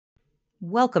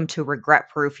Welcome to Regret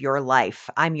Proof Your Life.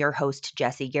 I'm your host,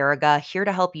 Jessie Garriga, here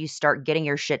to help you start getting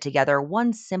your shit together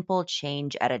one simple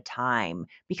change at a time.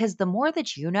 Because the more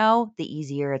that you know, the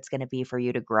easier it's going to be for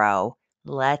you to grow.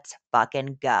 Let's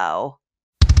fucking go.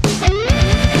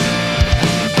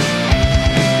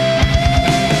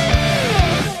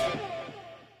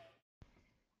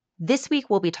 This week,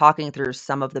 we'll be talking through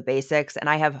some of the basics, and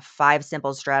I have 5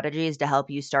 simple strategies to help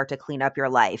you start to clean up your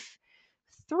life.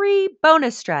 3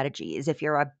 bonus strategies if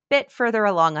you're a bit further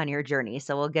along on your journey.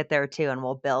 So we'll get there too and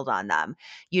we'll build on them.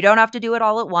 You don't have to do it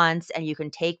all at once, and you can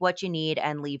take what you need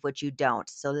and leave what you don't.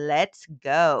 So let's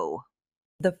go.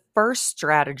 The first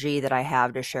strategy that I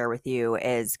have to share with you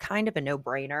is kind of a no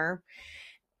brainer.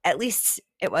 At least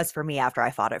it was for me after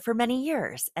I fought it for many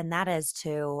years. And that is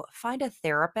to find a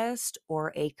therapist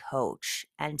or a coach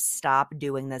and stop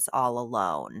doing this all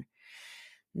alone.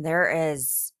 There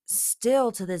is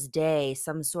still to this day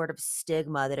some sort of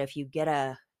stigma that if you get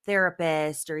a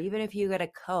therapist or even if you get a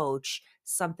coach,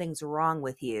 something's wrong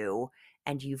with you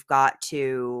and you've got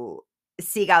to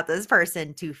seek out this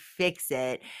person to fix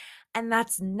it. And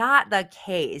that's not the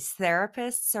case.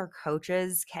 Therapists or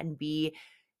coaches can be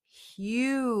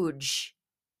huge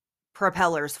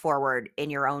propellers forward in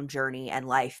your own journey and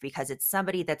life because it's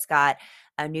somebody that's got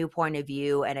a new point of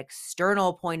view, an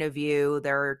external point of view.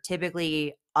 They're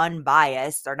typically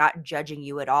unbiased. They're not judging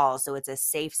you at all. So it's a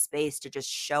safe space to just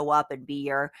show up and be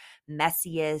your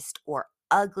messiest or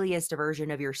ugliest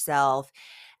version of yourself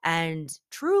and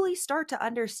truly start to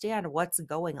understand what's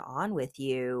going on with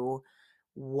you,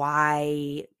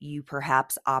 why you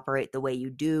perhaps operate the way you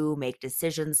do, make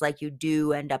decisions like you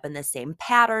do, end up in the same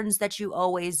patterns that you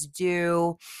always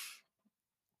do.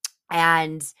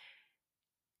 And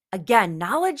again,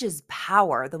 knowledge is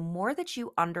power. The more that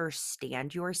you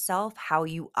understand yourself, how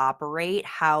you operate,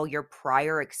 how your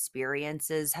prior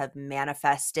experiences have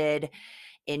manifested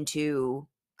into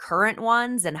current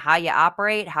ones, and how you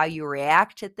operate, how you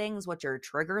react to things, what your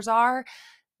triggers are,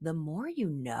 the more you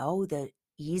know, the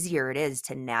easier it is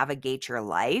to navigate your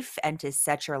life and to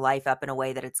set your life up in a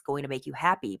way that it's going to make you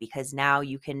happy, because now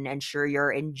you can ensure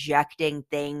you're injecting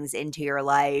things into your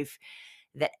life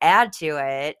that add to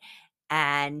it,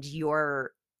 and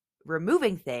you're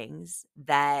removing things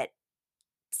that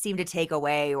seem to take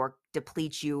away or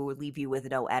deplete you or leave you with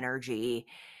no energy.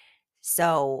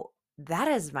 So that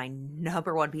is my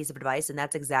number one piece of advice, and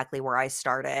that's exactly where I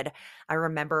started. I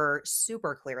remember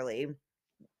super clearly.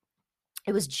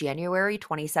 It was January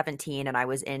 2017, and I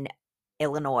was in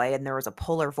Illinois, and there was a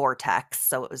polar vortex.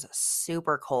 So it was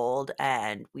super cold,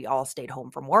 and we all stayed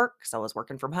home from work. So I was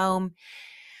working from home.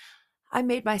 I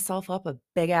made myself up a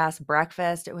big ass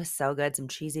breakfast. It was so good. Some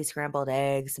cheesy scrambled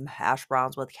eggs, some hash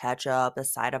browns with ketchup, a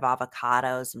side of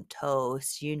avocado, some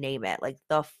toast, you name it. Like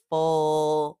the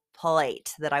full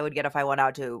plate that I would get if I went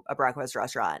out to a breakfast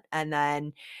restaurant. And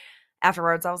then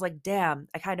afterwards, I was like, damn,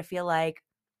 I kind of feel like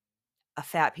a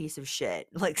fat piece of shit.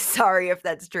 Like, sorry if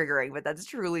that's triggering, but that's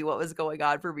truly what was going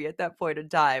on for me at that point in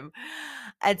time.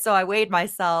 And so I weighed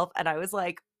myself and I was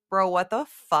like, bro, what the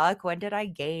fuck? When did I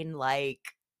gain like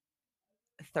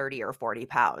 30 or 40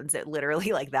 pounds? It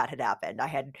literally, like, that had happened. I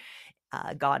had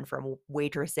gone from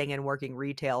waitressing and working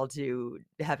retail to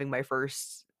having my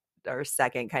first or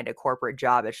second kind of corporate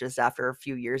job. It's just after a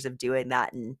few years of doing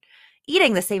that and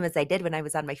eating the same as I did when I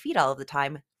was on my feet all of the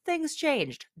time, things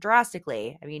changed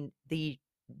drastically. I mean, the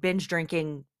binge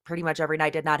drinking pretty much every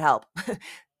night did not help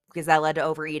because that led to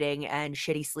overeating and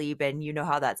shitty sleep, and you know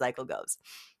how that cycle goes.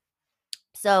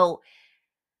 So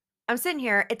I'm sitting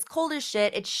here, it's cold as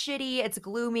shit, it's shitty, it's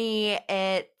gloomy,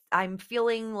 I'm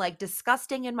feeling like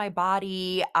disgusting in my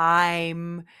body,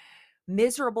 I'm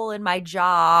miserable in my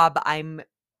job, I'm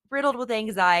riddled with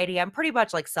anxiety, I'm pretty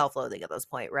much like self-loathing at this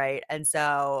point, right? And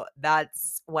so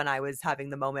that's when I was having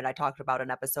the moment I talked about in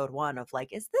episode 1 of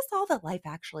like, is this all that life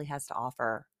actually has to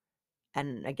offer?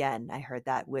 And again, I heard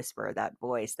that whisper, that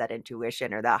voice, that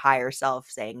intuition, or that higher self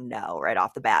saying no right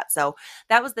off the bat. So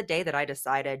that was the day that I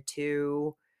decided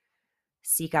to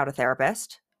seek out a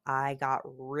therapist. I got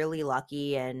really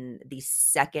lucky, and the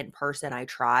second person I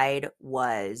tried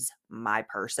was my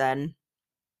person.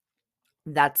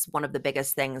 That's one of the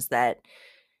biggest things that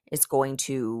is going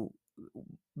to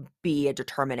be a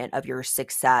determinant of your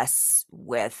success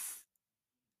with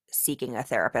seeking a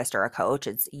therapist or a coach.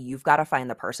 It's you've got to find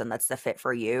the person that's the fit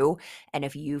for you. And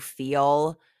if you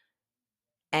feel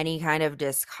any kind of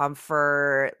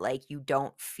discomfort, like you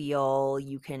don't feel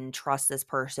you can trust this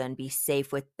person, be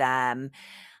safe with them,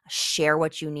 share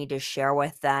what you need to share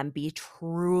with them, be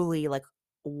truly like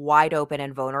wide open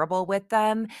and vulnerable with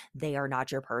them, they are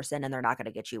not your person and they're not going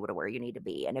to get you to where you need to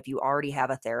be. And if you already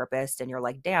have a therapist and you're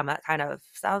like, damn, that kind of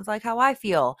sounds like how I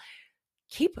feel,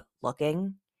 keep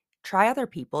looking. Try other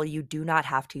people. You do not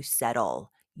have to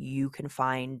settle. You can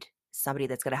find somebody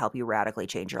that's going to help you radically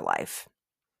change your life.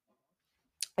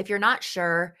 If you're not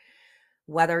sure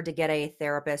whether to get a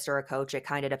therapist or a coach, it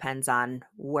kind of depends on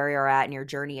where you're at in your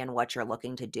journey and what you're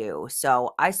looking to do.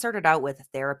 So I started out with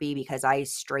therapy because I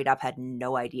straight up had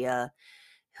no idea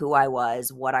who I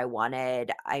was, what I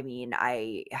wanted. I mean,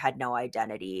 I had no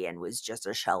identity and was just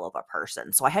a shell of a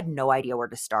person. So I had no idea where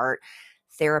to start.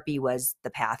 Therapy was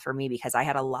the path for me because I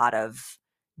had a lot of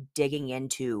digging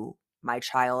into my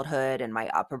childhood and my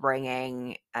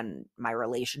upbringing and my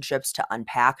relationships to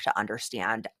unpack to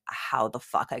understand how the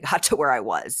fuck I got to where I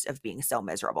was of being so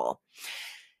miserable.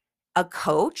 A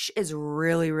coach is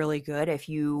really, really good if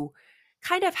you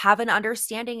kind of have an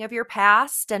understanding of your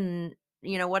past and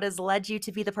what has led you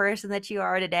to be the person that you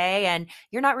are today, and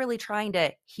you're not really trying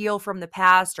to heal from the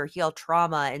past or heal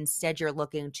trauma. Instead, you're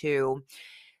looking to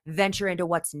venture into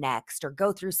what's next or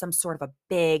go through some sort of a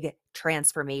big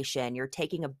transformation. You're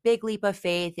taking a big leap of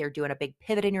faith, you're doing a big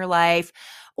pivot in your life,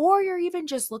 or you're even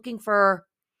just looking for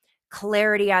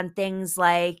clarity on things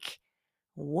like,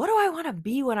 what do I want to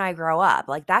be when I grow up?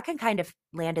 Like that can kind of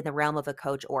land in the realm of a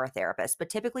coach or a therapist, but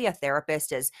typically a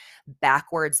therapist is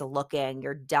backwards looking.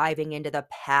 You're diving into the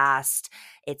past.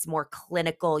 It's more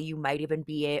clinical. You might even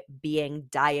be being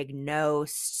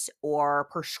diagnosed or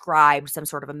prescribed some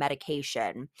sort of a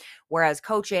medication. Whereas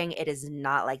coaching, it is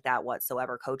not like that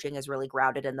whatsoever. Coaching is really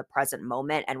grounded in the present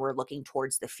moment and we're looking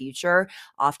towards the future.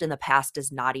 Often the past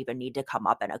does not even need to come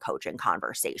up in a coaching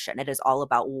conversation. It is all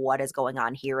about what is going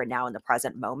on here and now in the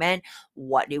present moment.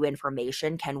 What new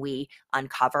information can we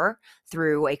uncover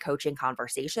through a coaching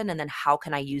conversation? And then how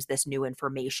can I use this new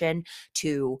information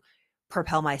to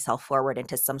propel myself forward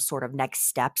into some sort of next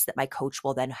steps that my coach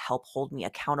will then help hold me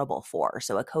accountable for.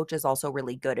 So a coach is also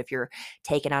really good if you're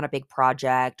taking on a big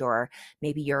project, or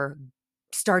maybe you're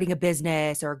starting a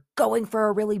business or going for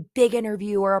a really big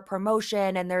interview or a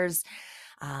promotion, and there's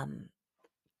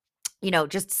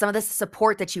just some of the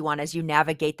support that you want as you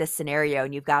navigate this scenario,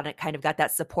 and you've got it kind of got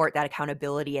that support, that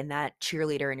accountability, and that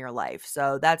cheerleader in your life.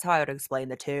 So that's how I would explain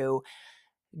the two.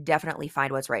 Definitely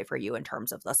find what's right for you in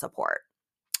terms of the support.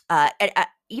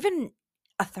 Even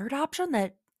a third option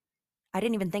that I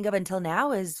didn't even think of until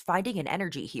now is finding an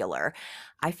energy healer.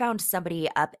 I found somebody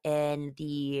up in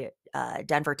the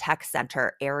Denver Tech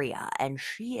Center area, and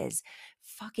she is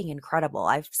fucking incredible.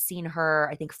 I've seen her,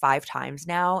 I think, 5 times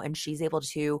now, and she's able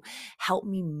to help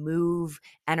me move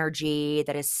energy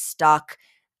that is stuck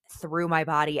through my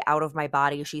body, out of my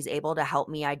body. She's able to help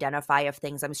me identify if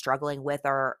things I'm struggling with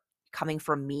are coming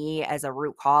from me as a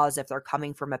root cause, if they're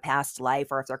coming from a past life,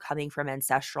 or if they're coming from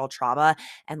ancestral trauma.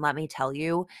 And let me tell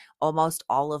you, almost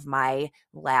all of my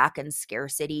lack and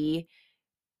scarcity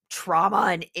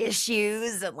trauma and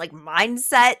issues and like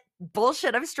mindset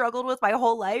bullshit I've struggled with my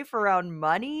whole life around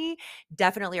money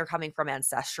definitely are coming from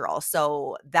ancestral.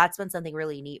 So that's been something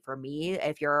really neat for me.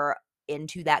 If you're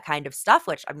into that kind of stuff,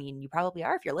 which I mean, you probably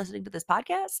are if you're listening to this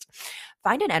podcast,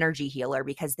 find an energy healer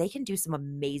because they can do some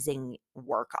amazing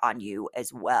work on you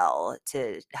as well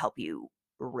to help you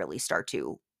really start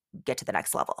to get to the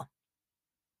next level.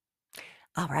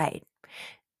 All right.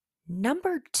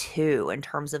 Number 2, in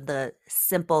terms of the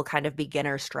simple kind of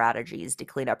beginner strategies to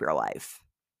clean up your life,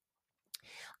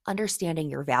 understanding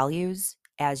your values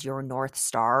as your North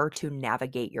Star to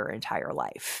navigate your entire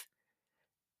life.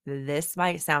 This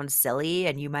might sound silly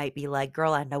and you might be like,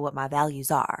 girl, I know what my values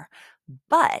are.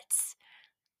 But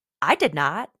I did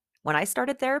not. When I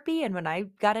started therapy and when I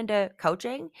got into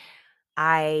coaching,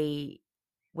 I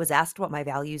was asked what my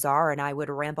values are, and I would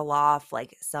ramble off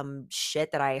like some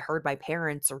shit that I heard my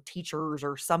parents or teachers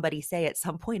or somebody say at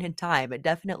some point in time. It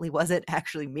definitely wasn't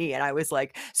actually me. And I was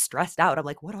like stressed out. I'm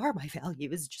like, what are my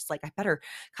values? Just like, I better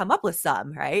come up with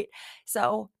some, right?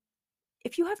 So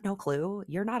if you have no clue,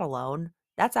 you're not alone.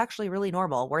 That's actually really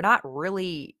normal. We're not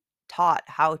really taught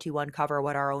how to uncover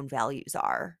what our own values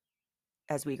are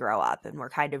as we grow up, and we're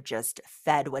kind of just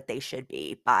fed what they should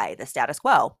be by the status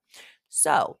quo.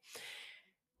 So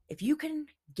if you can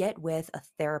get with a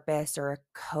therapist or a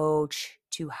coach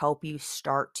to help you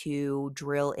start to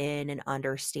drill in and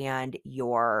understand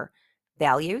your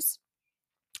values,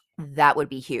 that would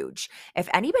be huge. If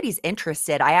anybody's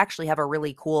interested, I actually have a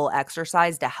really cool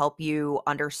exercise to help you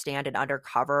understand and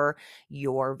uncover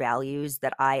your values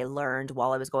that I learned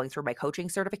while I was going through my coaching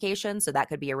certification. So that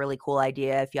could be a really cool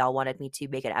idea. If y'all wanted me to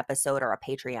make an episode or a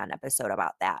Patreon episode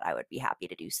about that, I would be happy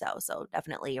to do so. So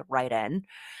definitely write in,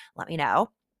 let me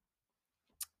know.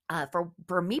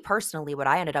 For me personally, what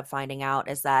I ended up finding out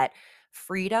is that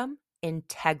freedom,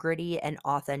 integrity, and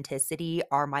authenticity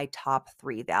are my top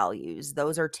 3 values.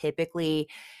 Those are typically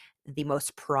the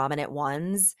most prominent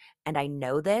ones, and I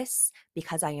know this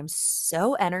because I am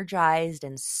so energized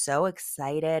and so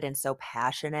excited and so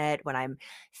passionate when I'm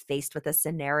faced with a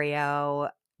scenario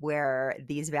where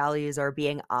these values are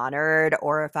being honored,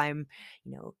 or if I'm,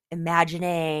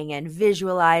 imagining and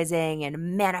visualizing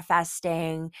and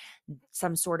manifesting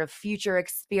some sort of future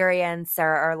experience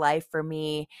or life for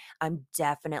me, I'm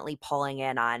definitely pulling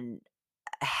in on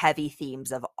heavy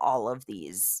themes of all of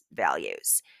these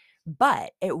values.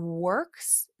 But it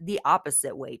works the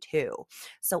opposite way too.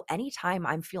 So anytime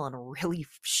I'm feeling really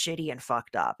shitty and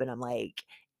fucked up and I'm like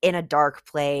in a dark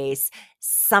place,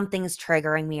 something's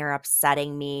triggering me or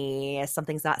upsetting me,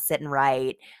 something's not sitting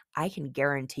right, I can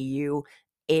guarantee you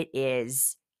it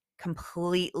is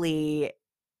completely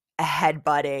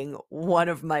headbutting one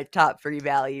of my top 3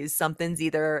 values. Something's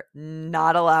either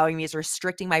not allowing me, it's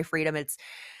restricting my freedom, it's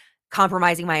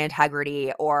compromising my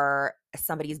integrity, or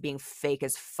somebody's being fake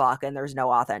as fuck and there's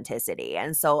no authenticity.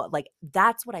 And so, like,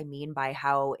 that's what I mean by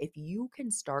how if you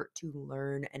can start to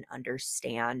learn and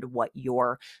understand what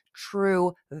your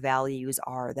true values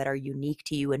are that are unique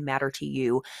to you and matter to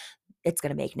you, it's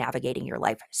going to make navigating your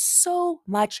life so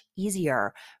much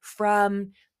easier,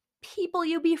 from people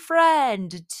you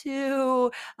befriend to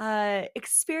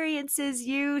experiences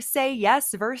you say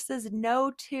yes versus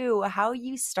no to, how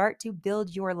you start to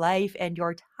build your life and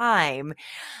your time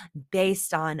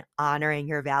based on honoring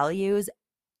your values.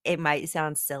 It might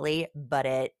sound silly, but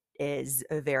it is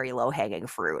a very low hanging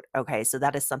fruit. Okay. So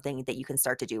that is something that you can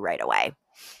start to do right away.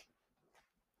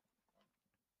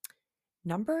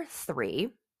 Number 3,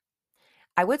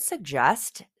 I would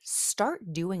suggest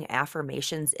start doing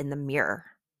affirmations in the mirror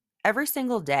every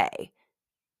single day.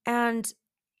 And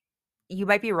you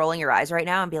might be rolling your eyes right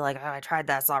now and be like, "Oh, I tried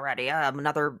this already. I'm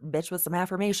another bitch with some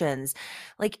affirmations."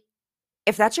 Like,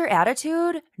 if that's your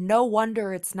attitude, no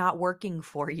wonder it's not working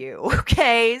for you.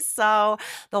 Okay. So,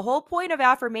 the whole point of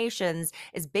affirmations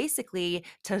is basically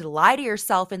to lie to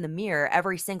yourself in the mirror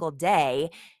every single day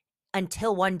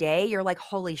until one day you're like,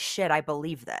 holy shit, I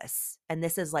believe this. And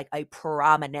this is like a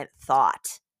prominent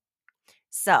thought.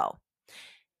 So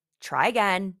try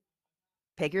again,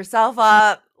 pick yourself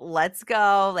up, let's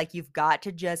go. Like, you've got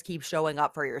to just keep showing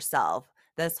up for yourself.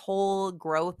 This whole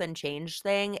growth and change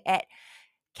thing, it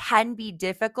can be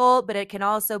difficult, but it can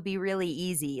also be really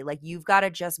easy. Like, you've got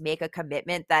to just make a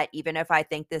commitment that even if I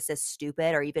think this is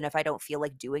stupid or even if I don't feel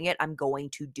like doing it, I'm going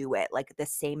to do it. Like, the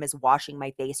same as washing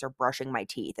my face or brushing my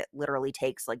teeth. It literally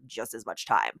takes like just as much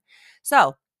time.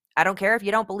 So I don't care if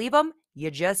you don't believe them, you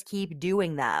just keep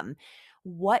doing them.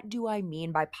 What do I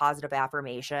mean by positive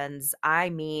affirmations?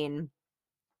 I mean,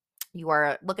 you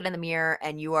are looking in the mirror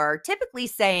and you are typically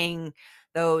saying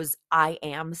those I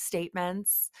am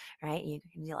statements, right? You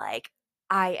can be like,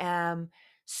 I am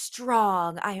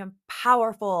strong, I am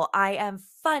powerful, I am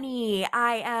funny,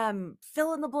 I am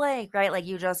fill in the blank, right? Like,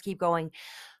 you just keep going.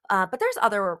 But there's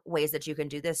other ways that you can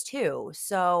do this too.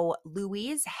 So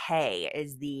Louise Hay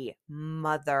is the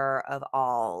mother of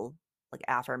all like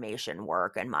affirmation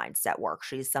work and mindset work.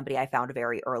 She's somebody I found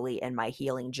very early in my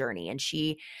healing journey, and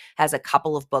she has a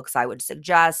couple of books I would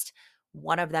suggest.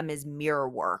 One of them is Mirror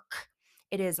Work.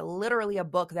 It is literally a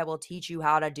book that will teach you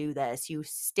how to do this. You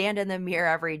stand in the mirror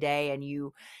every day and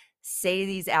you say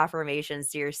these affirmations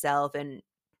to yourself, and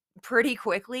pretty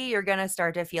quickly you're going to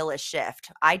start to feel a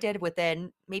shift. I did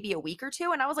within maybe a week or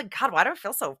two, and I was like, God, why do I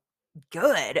feel so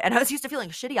good? And I was used to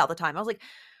feeling shitty all the time. I was like,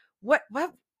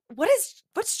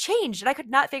 what's changed? And I could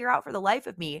not figure out for the life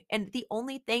of me. And the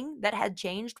only thing that had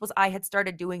changed was I had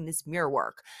started doing this mirror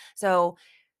work. So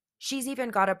she's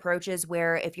even got approaches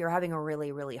where if you're having a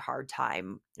really, really hard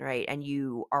time, right, and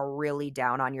you are really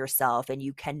down on yourself and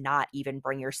you cannot even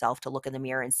bring yourself to look in the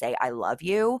mirror and say, I love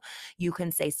you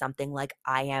can say something like,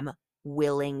 I am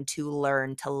willing to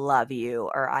learn to love you,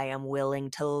 or I am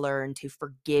willing to learn to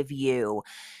forgive you.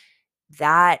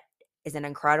 That is an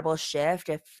incredible shift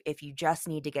if you just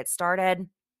need to get started.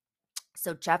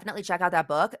 So definitely check out that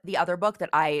book. The other book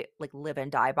that I like live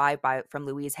and die by from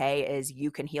Louise Hay is You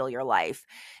Can Heal Your Life.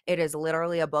 It is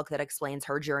literally a book that explains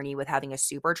her journey with having a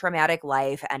super traumatic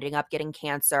life, ending up getting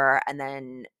cancer, and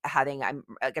then having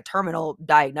like a terminal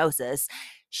diagnosis.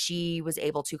 She was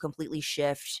able to completely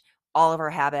shift all of her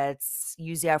habits,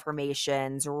 use the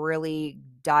affirmations, really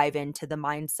dive into the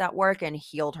mindset work, and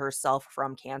healed herself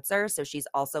from cancer. So she's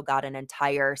also got an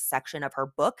entire section of her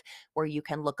book where you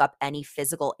can look up any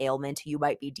physical ailment you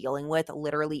might be dealing with,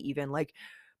 literally even like,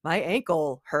 my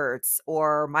ankle hurts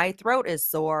or my throat is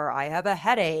sore, I have a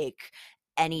headache.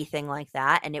 anything like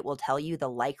that, and it will tell you the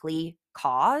likely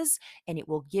cause, and it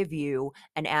will give you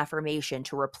an affirmation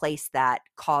to replace that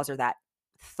cause or that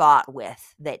thought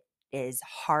with that is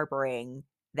harboring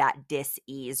that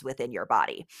dis-ease within your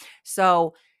body.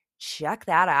 So check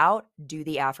that out. Do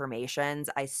the affirmations.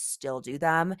 I still do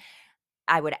them.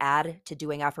 I would add to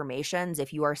doing affirmations,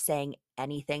 if you are saying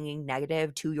anything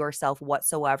negative to yourself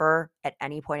whatsoever at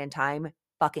any point in time,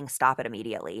 fucking stop it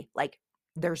immediately. Like,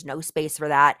 there's no space for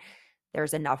that.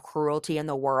 There's enough cruelty in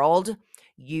the world.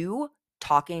 You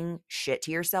talking shit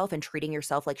to yourself and treating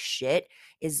yourself like shit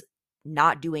is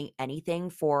not doing anything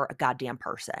for a goddamn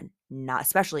person, not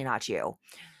especially not you.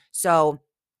 So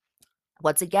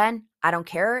once again, I don't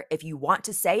care if you want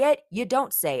to say it, you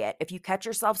don't say it. If you catch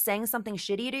yourself saying something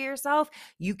shitty to yourself,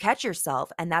 you catch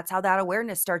yourself. And that's how that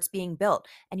awareness starts being built.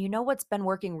 And you know what's been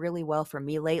working really well for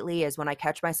me lately is when I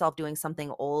catch myself doing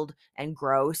something old and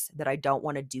gross that I don't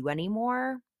want to do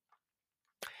anymore,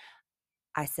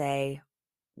 I say,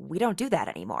 we don't do that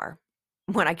anymore.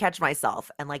 When I catch myself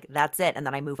and like, that's it. And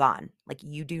then I move on. Like,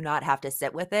 you do not have to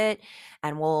sit with it.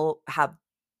 And we'll have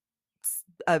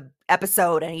a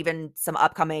episode and even some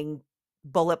upcoming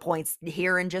bullet points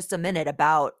here in just a minute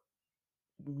about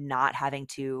not having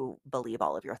to believe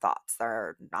all of your thoughts.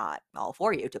 They're not all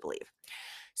for you to believe.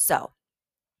 So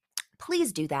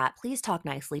please do that. Please talk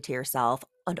nicely to yourself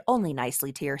and only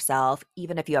nicely to yourself,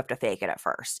 even if you have to fake it at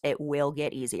first. It will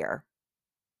get easier.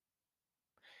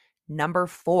 Number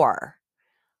 4,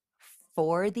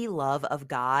 for the love of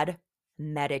God,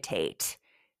 meditate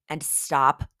and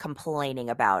stop complaining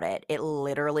about it. It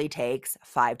literally takes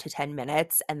 5 to 10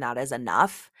 minutes, and that is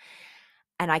enough.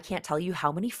 And I can't tell you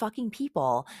how many fucking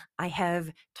people I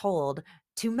have told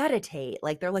to meditate.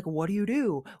 Like, they're like, what do you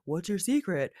do? What's your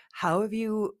secret? How have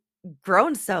you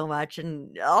grown so much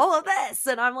and all of this?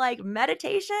 And I'm like,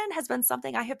 meditation has been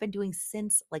something I have been doing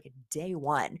since like day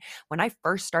one. When I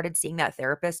first started seeing that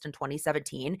therapist in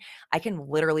 2017, I can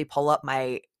literally pull up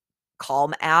my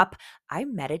Calm app. I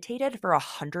meditated for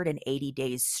 180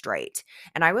 days straight.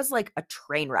 And I was like a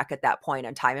train wreck at that point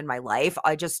in time in my life.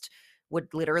 I just would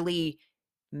literally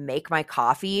make my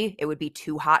coffee. It would be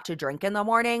too hot to drink in the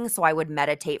morning. So I would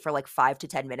meditate for like 5 to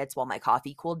 10 minutes while my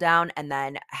coffee cooled down and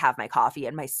then have my coffee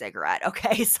and my cigarette.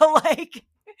 Okay. So, like,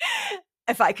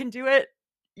 if I can do it,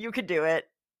 you can do it.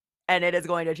 And it is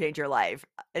going to change your life.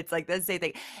 It's like the same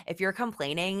thing. If you're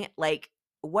complaining, like,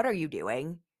 what are you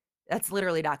doing? That's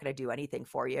literally not going to do anything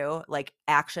for you. Like,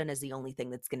 action is the only thing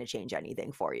that's going to change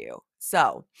anything for you.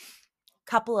 So,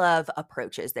 couple of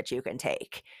approaches that you can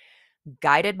take.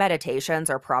 Guided meditations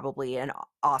are probably an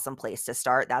awesome place to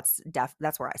start. That's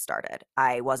where I started.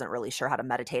 I wasn't really sure how to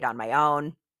meditate on my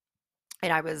own,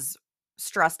 and I was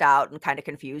stressed out and kind of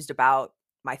confused about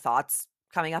my thoughts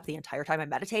coming up the entire time I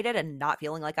meditated and not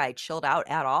feeling like I chilled out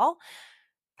at all.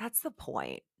 That's the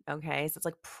point. Okay. So it's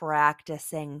like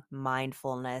practicing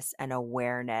mindfulness and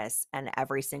awareness. And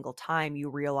every single time you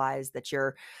realize that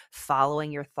you're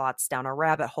following your thoughts down a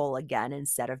rabbit hole again,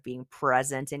 instead of being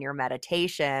present in your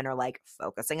meditation or like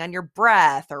focusing on your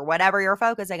breath or whatever you're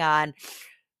focusing on,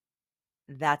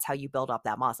 that's how you build up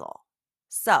that muscle.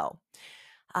 So,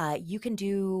 you can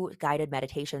do guided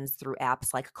meditations through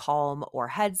apps like Calm or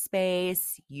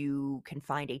Headspace. You can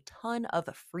find a ton of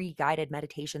free guided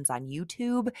meditations on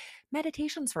YouTube.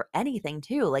 Meditations for anything,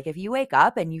 too. Like, if you wake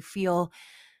up and you feel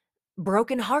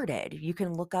brokenhearted, you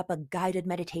can look up a guided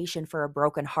meditation for a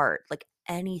broken heart. Like,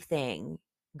 anything,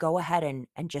 go ahead and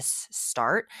just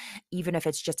start. Even if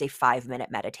it's just a 5-minute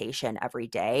meditation every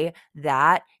day,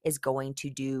 that is going to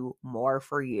do more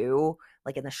for you,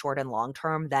 like in the short and long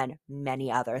term, than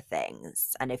many other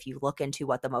things. And if you look into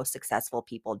what the most successful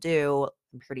people do,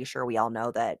 I'm pretty sure we all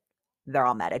know that they're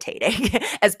all meditating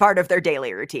as part of their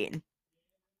daily routine.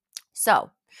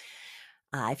 So,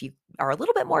 if you are a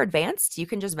little bit more advanced, you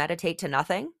can just meditate to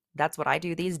nothing. That's what I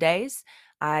do these days.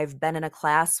 I've been in a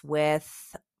class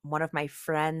with one of my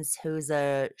friends who's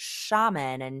a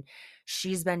shaman, and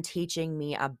she's been teaching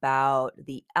me about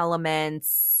the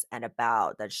elements and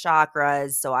about the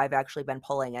chakras. So I've actually been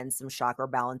pulling in some chakra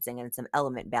balancing and some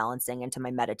element balancing into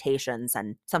my meditations,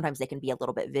 and sometimes they can be a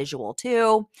little bit visual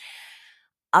too.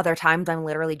 Other times I'm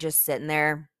literally just sitting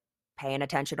there paying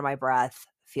attention to my breath,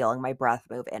 feeling my breath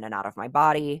move in and out of my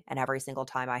body. And every single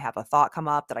time I have a thought come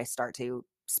up that I start to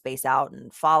space out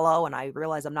and follow, and I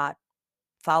realize I'm not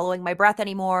following my breath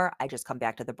anymore, I just come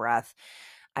back to the breath.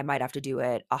 I might have to do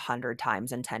it 100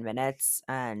 times in 10 minutes.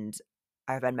 And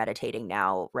I've been meditating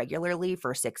now regularly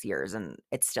for 6 years, and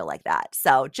it's still like that.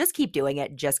 So just keep doing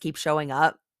it. Just keep showing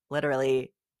up.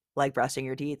 Literally, like brushing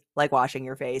your teeth, like washing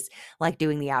your face, like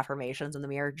doing the affirmations in the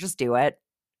mirror. Just do it.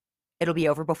 It'll be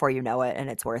over before you know it, and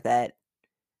it's worth it.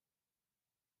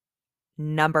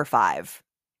 Number 5.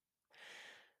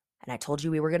 And I told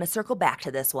you we were going to circle back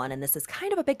to this one, and this is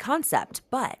kind of a big concept,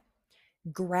 but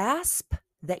grasp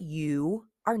that you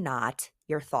are not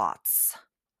your thoughts.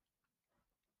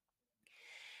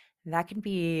 That can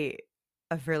be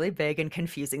a really big and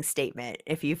confusing statement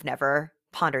if you've never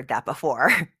pondered that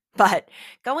before. But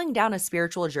going down a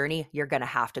spiritual journey, you're going to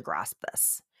have to grasp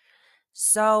this.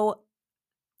 So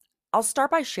I'll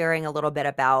start by sharing a little bit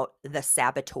about the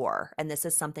saboteur. And this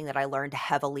is something that I learned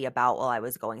heavily about while I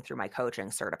was going through my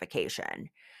coaching certification.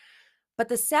 But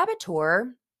the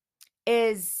saboteur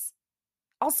is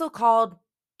also called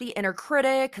the inner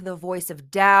critic, the voice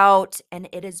of doubt, and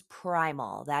it is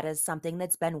primal. That is something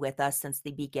that's been with us since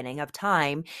the beginning of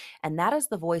time. And that is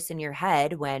the voice in your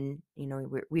head when,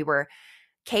 we were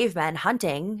cavemen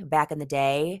hunting back in the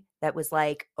day that was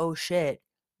like, oh shit,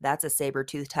 that's a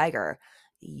saber-toothed tiger.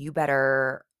 You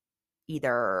better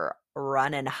either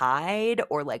run and hide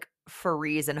or like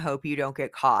freeze and hope you don't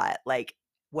get caught. Like,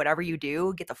 whatever you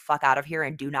do, get the fuck out of here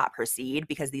and do not proceed,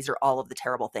 because these are all of the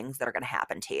terrible things that are going to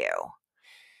happen to you.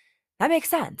 That makes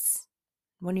sense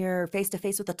when you're face to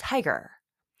face with a tiger.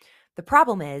 The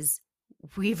problem is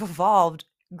we've evolved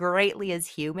greatly as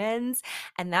humans,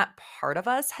 and that part of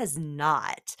us has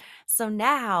not. So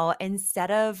now,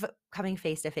 instead of coming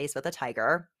face to face with a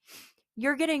tiger,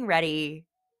 you're getting ready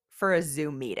for a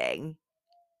Zoom meeting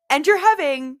and you're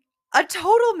having a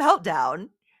total meltdown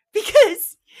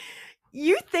because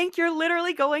you think you're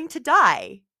literally going to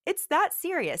die. It's that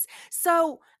serious.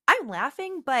 So I'm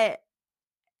laughing, but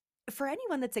for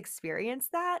anyone that's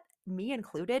experienced that, me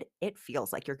included, it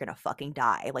feels like you're going to fucking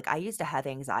die. Like, I used to have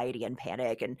anxiety and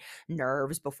panic and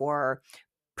nerves before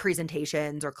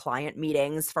presentations or client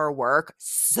meetings for work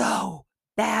so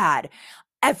bad.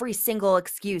 Every single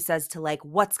excuse as to like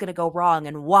what's going to go wrong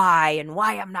and why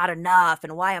I'm not enough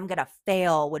and why I'm going to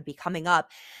fail would be coming up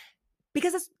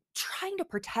because it's trying to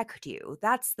protect you.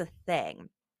 That's the thing.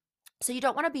 So you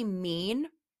don't want to be mean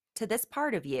to this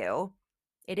part of you.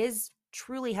 It is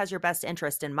truly has your best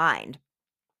interest in mind.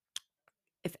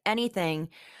 If anything,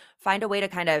 find a way to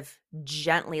kind of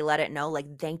gently let it know,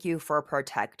 like, thank you for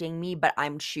protecting me, but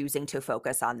I'm choosing to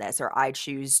focus on this, or I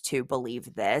choose to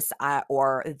believe this,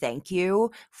 or thank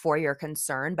you for your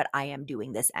concern, but I am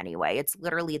doing this anyway. It's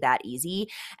literally that easy.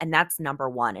 And that's number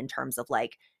one in terms of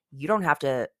like, you don't have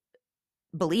to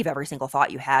believe every single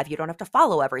thought you have. You don't have to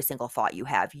follow every single thought you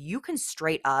have. You can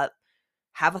straight up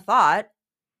have a thought,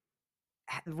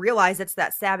 realize it's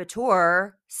that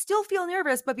saboteur, still feel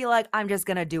nervous, but be like, I'm just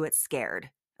going to do it scared.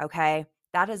 Okay.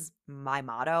 That is my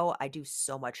motto. I do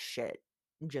so much shit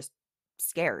just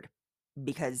scared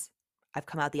because I've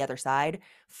come out the other side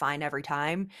fine every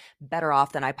time, better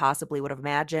off than I possibly would have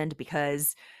imagined,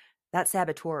 because that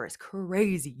saboteur is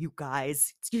crazy, you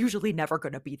guys. It's usually never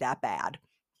going to be that bad.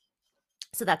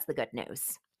 So that's the good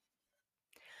news.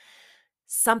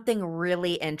 Something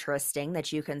really interesting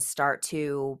that you can start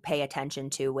to pay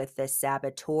attention to with this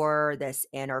saboteur, this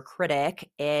inner critic,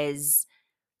 is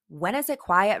when is it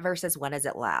quiet versus when is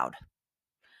it loud?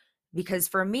 Because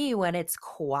for me, when it's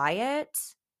quiet,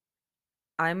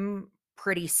 I'm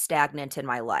pretty stagnant in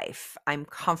my life. I'm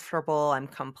comfortable. I'm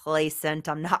complacent.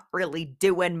 I'm not really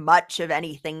doing much of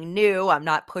anything new. I'm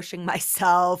not pushing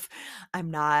myself. I'm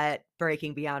not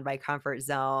breaking beyond my comfort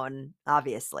zone,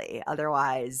 obviously.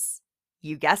 Otherwise,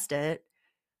 you guessed it,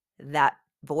 that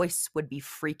voice would be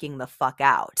freaking the fuck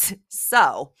out.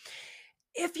 So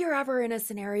if you're ever in a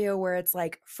scenario where it's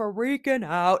like freaking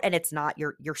out and it's not,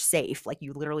 you're safe, like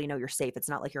you literally know you're safe. It's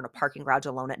not like you're in a parking garage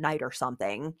alone at night or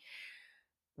something.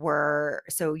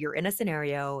 So you're in a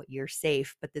scenario, you're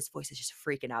safe, but this voice is just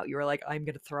freaking out. You're like, I'm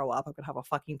going to throw up. I'm going to have a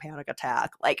fucking panic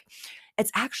attack. Like, it's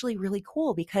actually really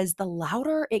cool because the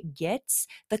louder it gets,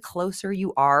 the closer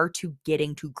you are to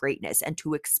getting to greatness and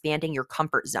to expanding your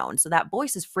comfort zone. So that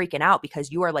voice is freaking out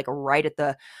because you are like right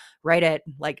at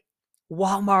like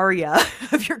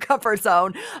Walmaria of your comfort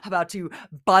zone, about to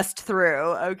bust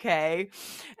through. Okay.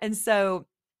 And so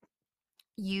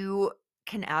you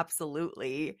can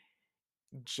absolutely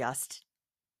just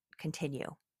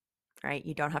continue, right?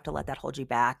 You don't have to let that hold you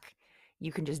back. You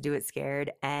can just do it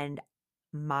scared. And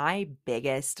my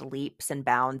biggest leaps and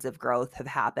bounds of growth have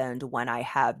happened when I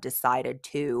have decided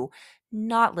to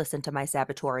not listen to my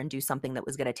saboteur and do something that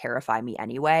was going to terrify me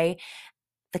anyway.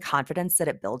 The confidence that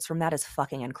it builds from that is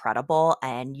fucking incredible.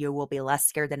 And you will be less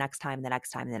scared the next time, the next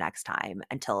time, the next time,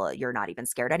 until you're not even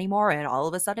scared anymore. And all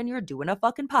of a sudden you're doing a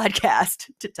fucking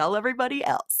podcast to tell everybody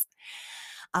else.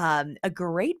 A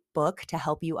great book to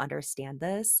help you understand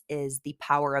this is The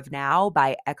Power of Now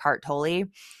by Eckhart Tolle.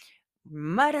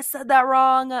 Might have said that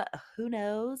wrong. Who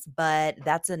knows? But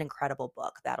that's an incredible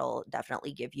book. That'll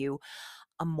definitely give you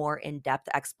a more in-depth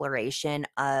exploration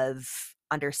of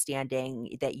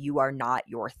understanding that you are not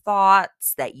your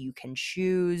thoughts, that you can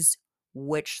choose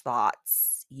which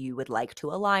thoughts you would like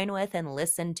to align with and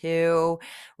listen to.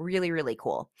 Really, really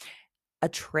cool. A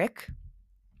trick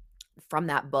from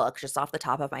that book, just off the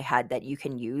top of my head, that you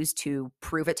can use to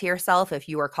prove it to yourself if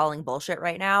you are calling bullshit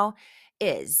right now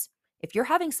is if you're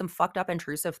having some fucked up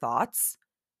intrusive thoughts,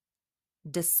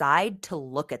 decide to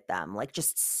look at them. Like,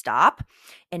 just stop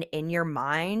and in your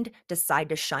mind decide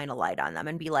to shine a light on them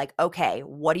and be like, okay,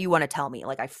 what do you want to tell me?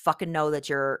 Like, I fucking know that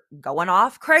you're going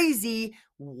off crazy.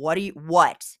 What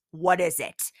is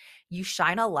it? You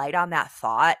shine a light on that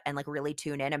thought and like really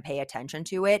tune in and pay attention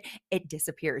to it. It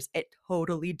disappears. It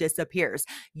totally disappears.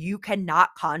 You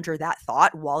cannot conjure that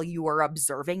thought while you are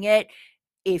observing it.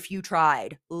 If you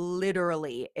tried,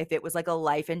 literally, if it was like a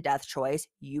life and death choice,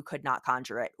 you could not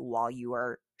conjure it while you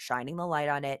are shining the light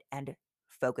on it and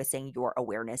focusing your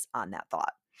awareness on that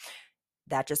thought.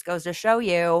 That just goes to show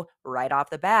you right off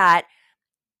the bat,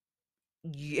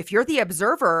 if you're the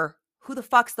observer, who the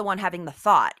fuck's the one having the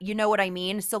thought? You know what I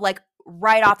mean? So, like,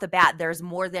 right off the bat, there's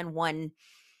more than one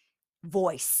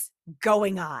voice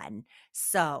going on.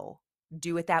 So,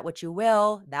 do with that what you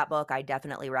will. That book I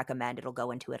definitely recommend. It'll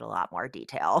go into it a lot more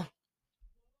detail.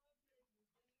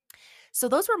 So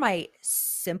those were my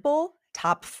simple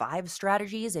top 5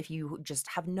 strategies if you just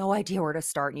have no idea where to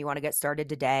start and you want to get started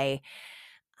today.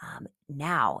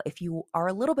 Now, if you are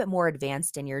a little bit more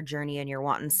advanced in your journey and you're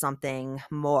wanting something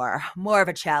more of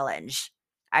a challenge,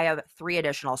 I have 3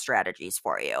 additional strategies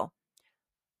for you.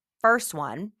 First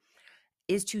one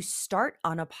is to start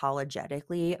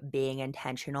unapologetically being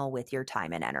intentional with your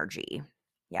time and energy.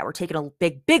 Yeah, we're taking a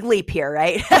big leap here,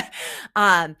 right?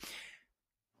 um,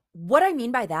 What I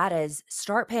mean by that is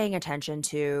start paying attention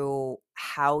to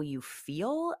how you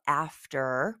feel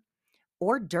after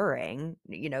or during,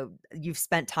 you've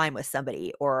spent time with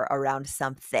somebody or around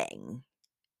something,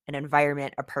 an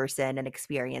environment, a person, an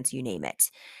experience, you name it.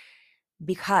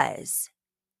 Because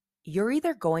you're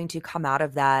either going to come out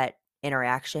of that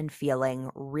interaction feeling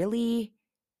really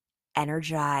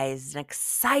energized and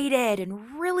excited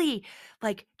and really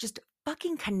like just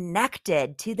fucking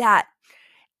connected to that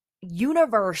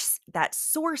universe, that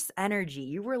source energy.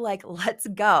 You were like, let's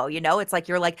go. It's like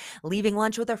you're like leaving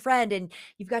lunch with a friend and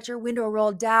you've got your window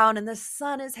rolled down and the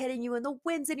sun is hitting you and the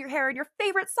wind's in your hair and your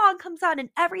favorite song comes on and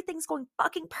everything's going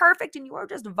fucking perfect and you are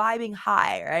just vibing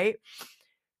high, right?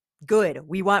 Good.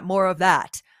 We want more of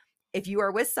that. If you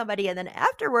are with somebody and then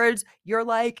afterwards you're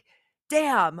like,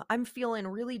 damn, I'm feeling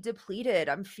really depleted.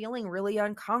 I'm feeling really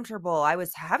uncomfortable. I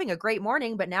was having a great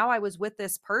morning, but now I was with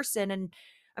this person and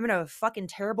I'm in a fucking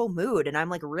terrible mood and I'm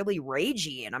like really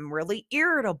ragey and I'm really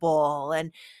irritable.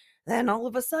 And then all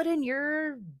of a sudden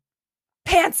your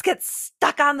pants get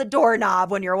stuck on the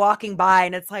doorknob when you're walking by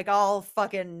and it's like all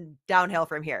fucking downhill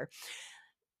from here.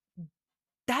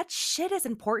 That shit is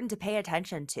important to pay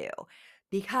attention to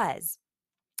because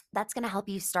that's going to help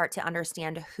you start to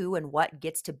understand who and what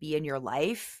gets to be in your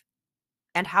life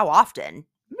and how often,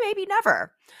 maybe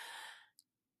never.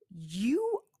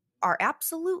 You are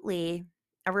absolutely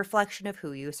a reflection of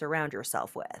who you surround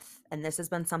yourself with. And this has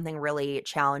been something really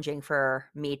challenging for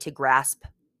me to grasp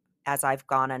as I've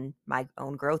gone on my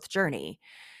own growth journey.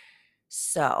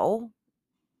 So,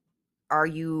 are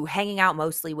you hanging out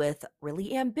mostly with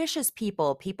really ambitious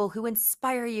people who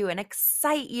inspire you and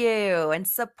excite you and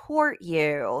support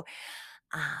you?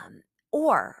 Um,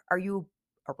 or are you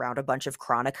around a bunch of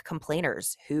chronic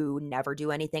complainers who never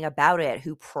do anything about it,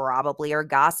 who probably are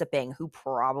gossiping, who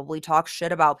probably talk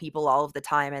shit about people all of the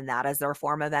time, and that is their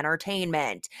form of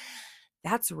entertainment?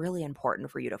 That's really important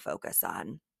for you to focus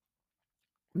on.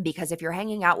 Because if you're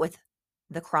hanging out with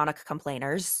the chronic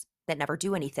complainers that never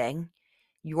do anything,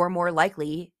 you're more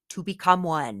likely to become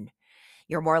one.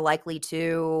 You're more likely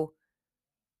to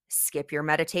skip your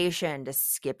meditation, to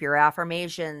skip your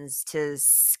affirmations, to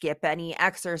skip any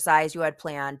exercise you had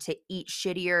planned, to eat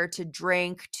shittier, to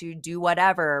drink, to do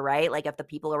whatever, right? Like if the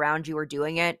people around you are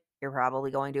doing it, you're probably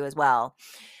going to as well.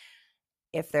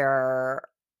 If they're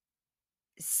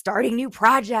starting new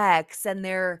projects and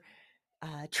they're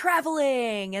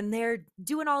traveling and they're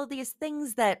doing all of these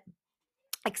things that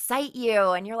excite you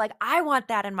and you're like, I want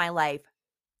that in my life.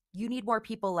 You need more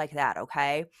people like that,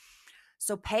 okay?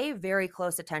 So pay very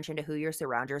close attention to who you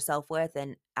surround yourself with.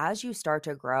 And as you start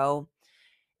to grow,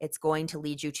 it's going to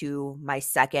lead you to my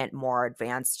second, more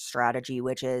advanced strategy,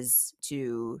 which is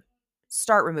to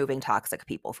start removing toxic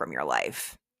people from your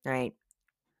life, right?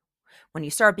 When you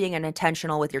start being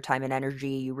intentional with your time and energy,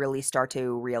 you really start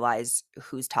to realize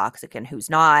who's toxic and who's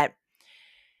not.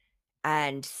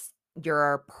 And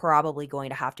you're probably going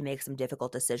to have to make some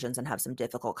difficult decisions and have some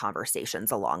difficult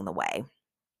conversations along the way.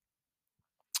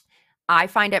 I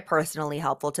find it personally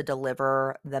helpful to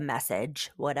deliver the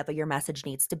message, whatever your message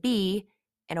needs to be,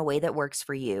 in a way that works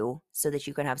for you so that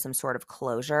you can have some sort of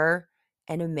closure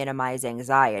and minimize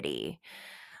anxiety.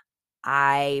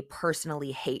 I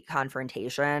personally hate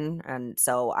confrontation, and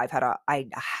so I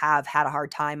have had a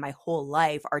hard time my whole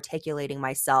life articulating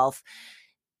myself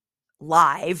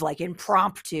live, like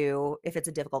impromptu, if it's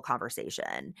a difficult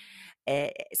conversation.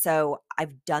 So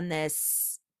I've done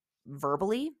this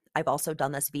verbally. I've also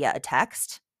done this via a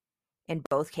text in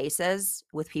both cases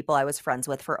with people I was friends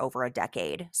with for over a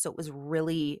decade. So it was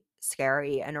really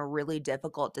scary and a really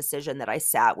difficult decision that I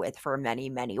sat with for many,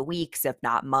 many weeks, if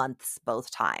not months,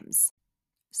 both times.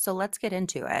 So let's get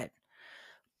into it.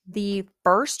 The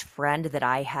first friend that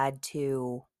I had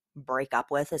to break up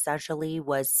with essentially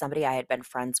was somebody I had been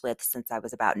friends with since I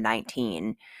was about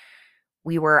 19.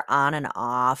 We were on and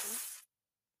off,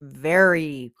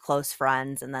 very close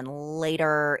friends, and then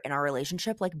later in our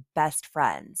relationship, like best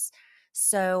friends.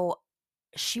 So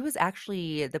she was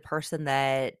actually the person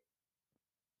that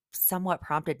somewhat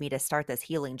prompted me to start this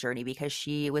healing journey because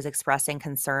she was expressing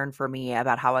concern for me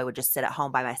about how I would just sit at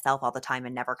home by myself all the time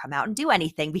and never come out and do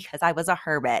anything because I was a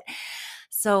hermit.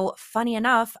 So, funny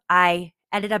enough, I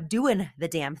ended up doing the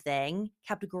damn thing,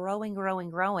 kept growing, growing,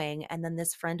 growing. And then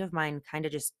this friend of mine kind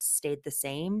of just stayed the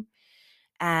same.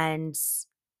 And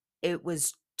it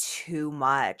was too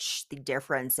much, the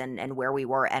difference and where we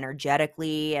were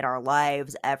energetically in our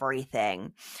lives,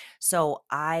 everything. So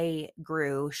I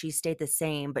grew, she stayed the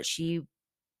same, but she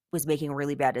was making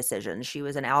really bad decisions. She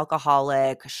was an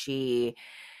alcoholic. She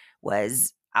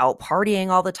was out partying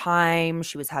all the time.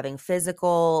 She was having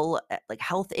physical, like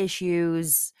health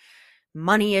issues,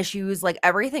 money issues, like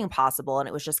everything possible. And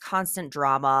it was just constant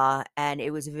drama. And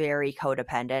it was very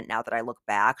codependent. Now that I look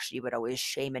back, she would always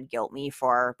shame and guilt me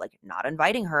for like not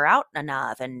inviting her out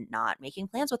enough and not making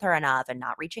plans with her enough and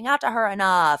not reaching out to her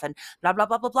enough and blah, blah,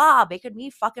 blah, blah, blah, making me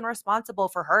fucking responsible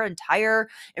for her entire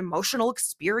emotional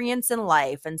experience in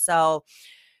life. And so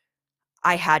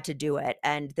I had to do it.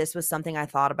 And this was something I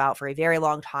thought about for a very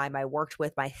long time. I worked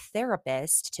with my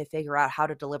therapist to figure out how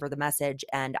to deliver the message.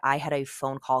 And I had a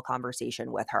phone call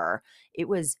conversation with her. It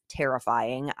was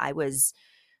terrifying. I was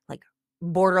like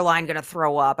borderline going to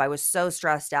throw up. I was so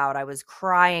stressed out. I was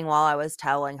crying while I was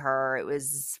telling her. It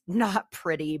was not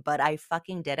pretty, but I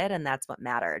fucking did it. And that's what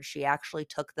mattered. She actually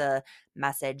took the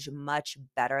message much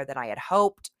better than I had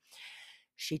hoped.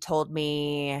 She told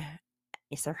me,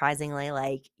 surprisingly,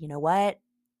 like, you know what?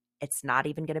 It's not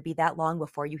even going to be that long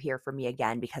before you hear from me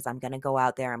again because I'm going to go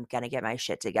out there. I'm going to get my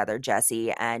shit together,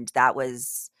 Jessie. And that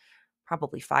was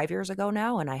probably 5 years ago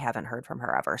now. And I haven't heard from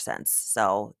her ever since.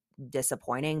 So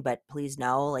disappointing, but please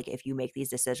know, like, if you make these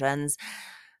decisions,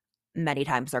 many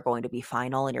times they're going to be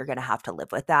final and you're going to have to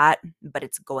live with that, but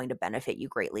it's going to benefit you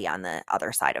greatly on the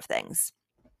other side of things.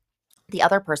 The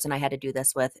other person I had to do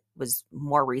this with was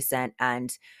more recent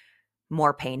and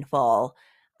more painful.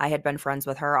 I had been friends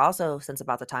with her also since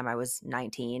about the time I was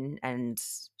 19 and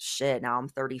shit, now I'm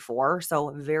 34.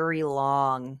 So very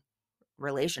long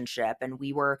relationship. And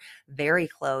we were very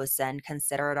close and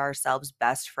considered ourselves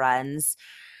best friends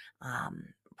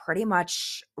pretty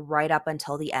much right up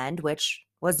until the end, which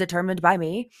was determined by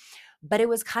me. But it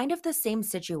was kind of the same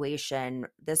situation.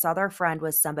 This other friend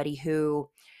was somebody who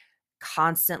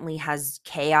constantly has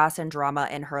chaos and drama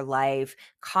in her life,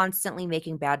 constantly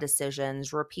making bad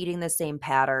decisions, repeating the same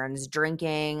patterns,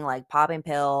 drinking, like popping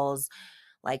pills,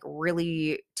 like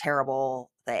really terrible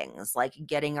things, like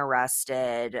getting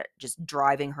arrested, just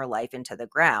driving her life into the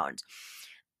ground.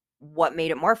 What made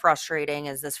it more frustrating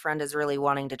is this friend is really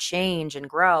wanting to change and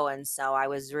grow. And so I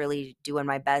was really doing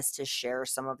my best to share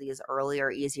some of these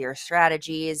earlier, easier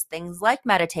strategies, things like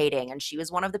meditating. And she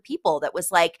was one of the people that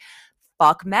was like,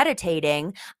 fuck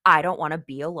meditating. I don't want to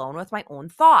be alone with my own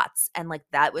thoughts. And like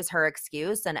that was her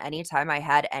excuse. And anytime I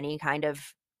had any kind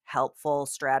of helpful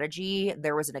strategy,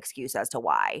 there was an excuse as to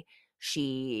why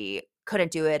she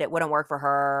couldn't do it. It wouldn't work for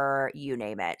her, you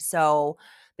name it. So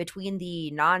between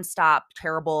the nonstop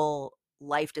terrible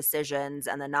life decisions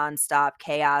and the nonstop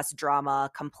chaos,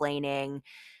 drama, complaining,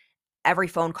 every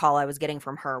phone call I was getting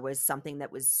from her was something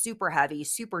that was super heavy,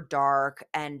 super dark,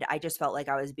 and I just felt like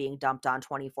I was being dumped on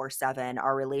 24/7.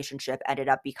 Our relationship ended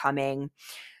up becoming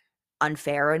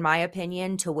unfair in my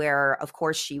opinion, to where of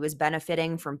course she was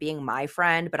benefiting from being my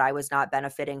friend, but I was not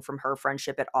benefiting from her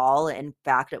friendship at all. In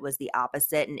fact, it was the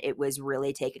opposite, and it was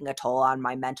really taking a toll on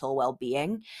my mental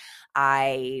well-being.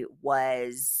 I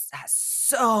was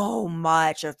so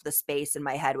much of the space in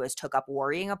my head was took up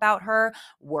worrying about her,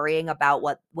 worrying about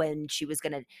when she was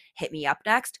going to hit me up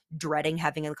next, dreading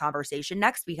having a conversation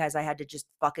next because I had to just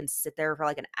fucking sit there for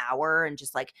like an hour and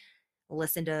just like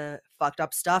listen to fucked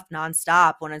up stuff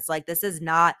nonstop, when it's like this is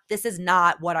not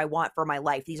what I want for my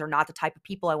life. These are not the type of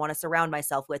people I want to surround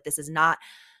myself with. This is not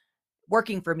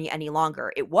working for me any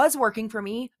longer. It was working for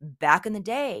me back in the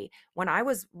day when I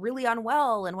was really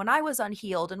unwell and when I was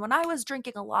unhealed and when I was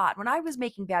drinking a lot, when I was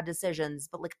making bad decisions.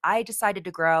 But like I decided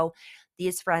to grow.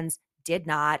 These friends did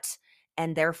not.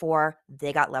 And therefore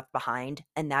they got left behind.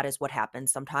 And that is what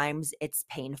happens. Sometimes it's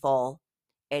painful.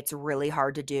 It's really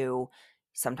hard to do.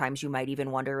 Sometimes you might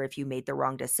even wonder if you made the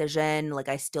wrong decision. Like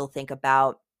I still think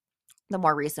about the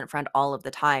more recent friend all of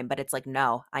the time, but it's like,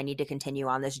 no, I need to continue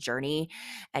on this journey.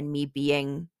 And me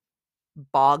being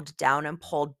bogged down and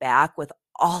pulled back with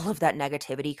all of that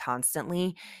negativity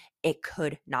constantly, it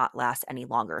could not last any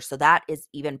longer. So that is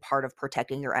even part of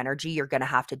protecting your energy. You're going to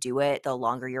have to do it. The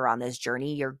longer you're on this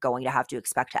journey, you're going to have to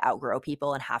expect to outgrow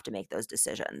people and have to make those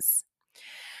decisions.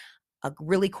 A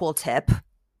really cool tip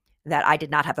that I did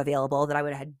not have available that I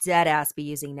would have dead ass be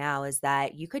using now is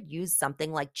that you could use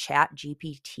something like Chat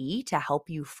GPT to help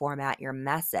you format your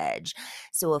message.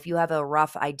 So if you have a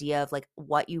rough idea of like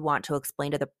what you want to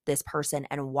explain to this person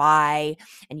and why,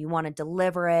 and you want to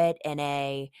deliver it in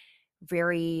a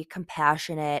very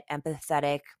compassionate,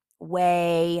 empathetic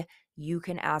way, you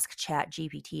can ask Chat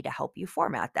GPT to help you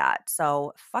format that.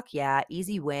 So fuck yeah,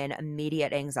 easy win,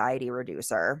 immediate anxiety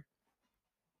reducer.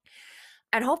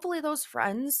 And hopefully those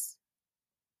friends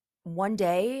one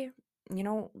day, you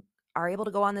know, are able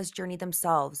to go on this journey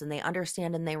themselves and they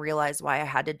understand and they realize why I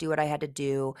had to do what I had to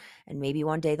do. And maybe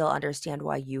one day they'll understand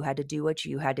why you had to do what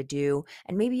you had to do.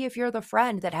 And maybe if you're the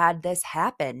friend that had this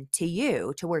happen to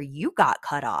you to where you got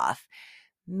cut off,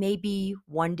 maybe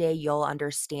one day you'll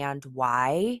understand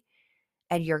why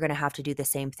and you're going to have to do the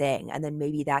same thing. And then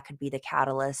maybe that could be the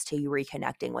catalyst to you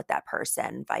reconnecting with that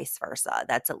person, vice versa.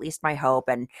 That's at least my hope.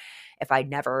 And if I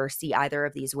never see either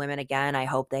of these women again, I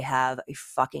hope they have a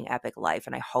fucking epic life.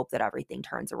 And I hope that everything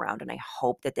turns around. And I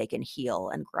hope that they can heal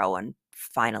and grow and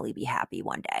finally be happy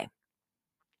one day.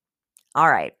 All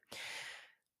right.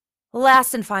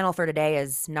 Last and final for today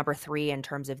is number 3 in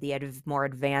terms of the more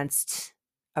advanced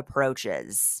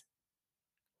approaches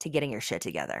to getting your shit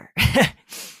together.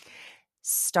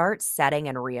 Start setting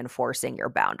and reinforcing your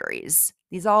boundaries.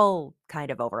 These all kind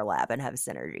of overlap and have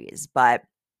synergies. But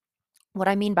what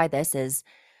I mean by this is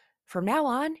from now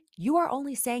on, you are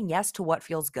only saying yes to what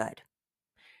feels good.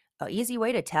 An easy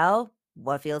way to tell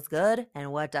what feels good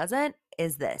and what doesn't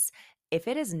is this. If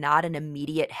it is not an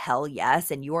immediate hell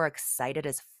yes and you are excited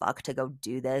as fuck to go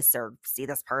do this or see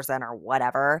this person or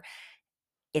whatever,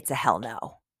 it's a hell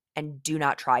no. And do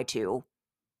not try to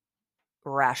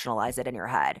rationalize it in your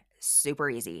head. Super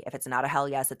easy. If it's not a hell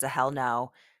yes, it's a hell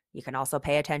no. You can also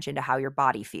pay attention to how your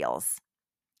body feels,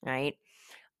 right?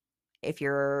 If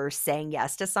you're saying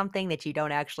yes to something that you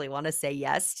don't actually want to say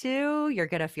yes to, you're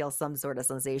going to feel some sort of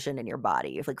sensation in your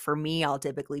body. If, like for me, I'll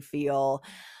typically feel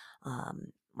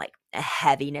like a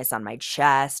heaviness on my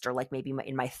chest or like maybe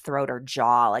in my throat or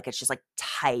jaw. Like it's just like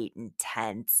tight and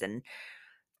tense and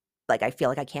like I feel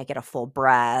like I can't get a full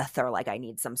breath or like I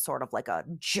need some sort of like a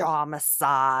jaw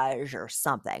massage or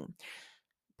something.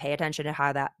 Pay attention to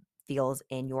how that feels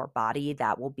in your body.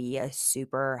 That will be a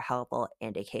super helpful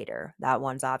indicator. That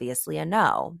one's obviously a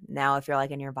no. Now, if you're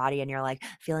like in your body and you're like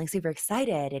feeling super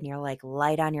excited and you're like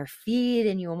light on your feet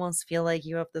and you almost feel like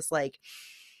you have this like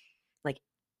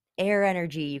air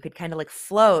energy, you could kind of like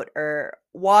float or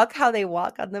walk how they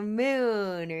walk on the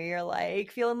moon, or you're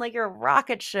like feeling like you're a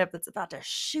rocket ship that's about to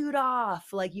shoot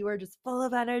off, like you are just full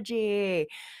of energy.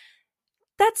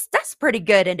 That's pretty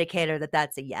good indicator that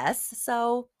that's a yes.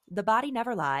 So the body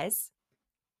never lies.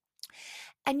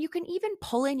 And you can even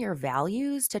pull in your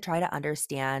values to try to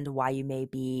understand why you may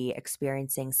be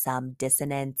experiencing some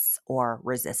dissonance or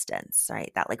resistance,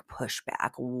 right? That like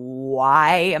pushback.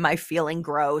 Why am I feeling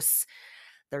gross?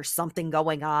 There's something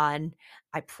going on.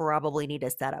 I probably need to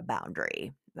set a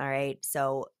boundary. All right.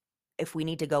 So if we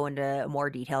need to go into more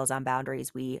details on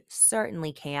boundaries, we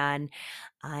certainly can.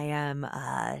 I am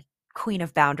a queen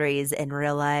of boundaries in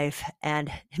real life and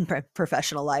in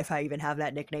professional life. I even have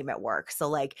that nickname at work. So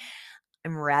like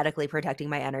I'm radically protecting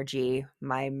my energy.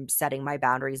 I'm setting my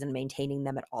boundaries and maintaining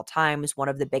them at all times. One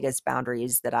of the biggest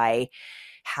boundaries that I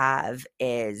have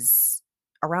is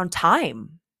around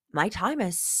time. my time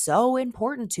is so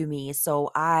important to me.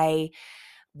 So I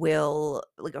will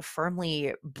like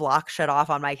firmly block shut off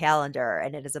on my calendar,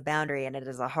 and it is a boundary and it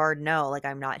is a hard no. Like,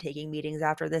 I'm not taking meetings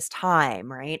after this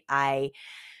time, right? I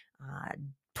uh,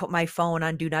 put my phone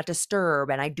on do not disturb,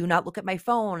 and I do not look at my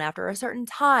phone after a certain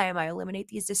time. I eliminate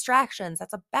these distractions.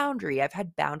 That's a boundary. I've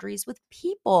had boundaries with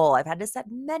people. I've had to set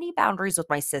many boundaries with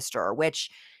my sister, which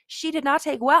she did not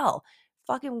take well.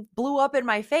 Fucking blew up in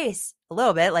my face a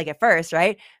little bit, like at first,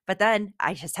 right? But then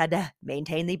I just had to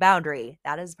maintain the boundary.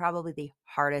 That is probably the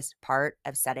hardest part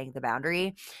of setting the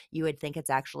boundary. You would think it's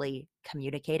actually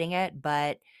communicating it,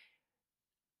 but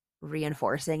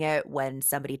reinforcing it when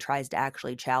somebody tries to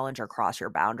actually challenge or cross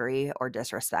your boundary or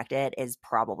disrespect it is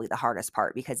probably the hardest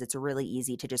part, because it's really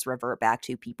easy to just revert back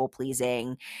to people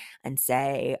pleasing and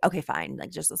say, okay, fine,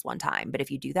 like just this one time. But if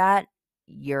you do that,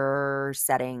 you're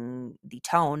setting the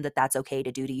tone that that's okay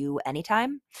to do to you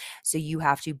anytime. So you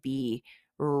have to be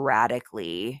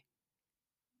radically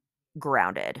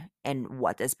grounded in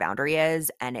what this boundary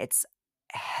is. And it's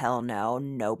hell no,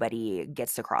 nobody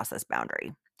gets to cross this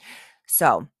boundary.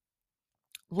 So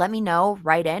let me know,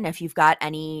 write in if you've got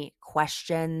any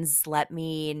questions. Let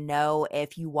me know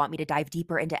if you want me to dive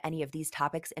deeper into any of these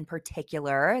topics in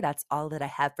particular. That's all that I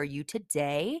have for you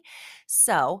today.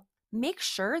 So make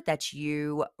sure that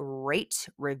you rate,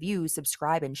 review,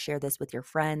 subscribe, and share this with your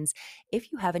friends.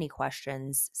 If you have any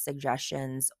questions,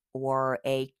 suggestions, or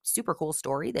a super cool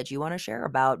story that you want to share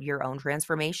about your own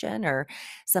transformation or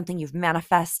something you've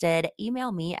manifested,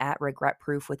 email me at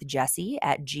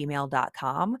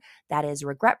regretproofwithjessie@gmail.com. That is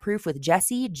regretproof with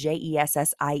Jessie, Jessie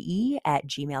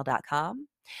 @gmail.com.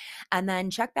 And then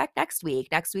check back next week.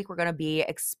 Next week, we're going to be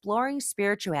exploring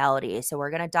spirituality. So, we're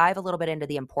going to dive a little bit into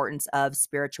the importance of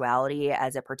spirituality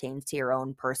as it pertains to your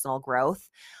own personal growth.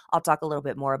 I'll talk a little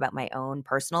bit more about my own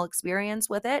personal experience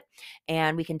with it,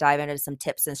 and we can dive into some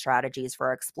tips and strategies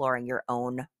for exploring your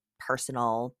own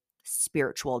personal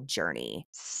spiritual journey.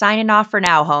 Signing off for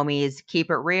now, homies.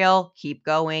 Keep it real, keep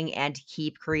going, and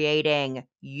keep creating.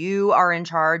 You are in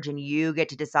charge and you get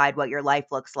to decide what your life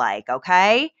looks like,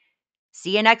 okay?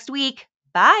 See you next week.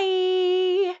 Bye.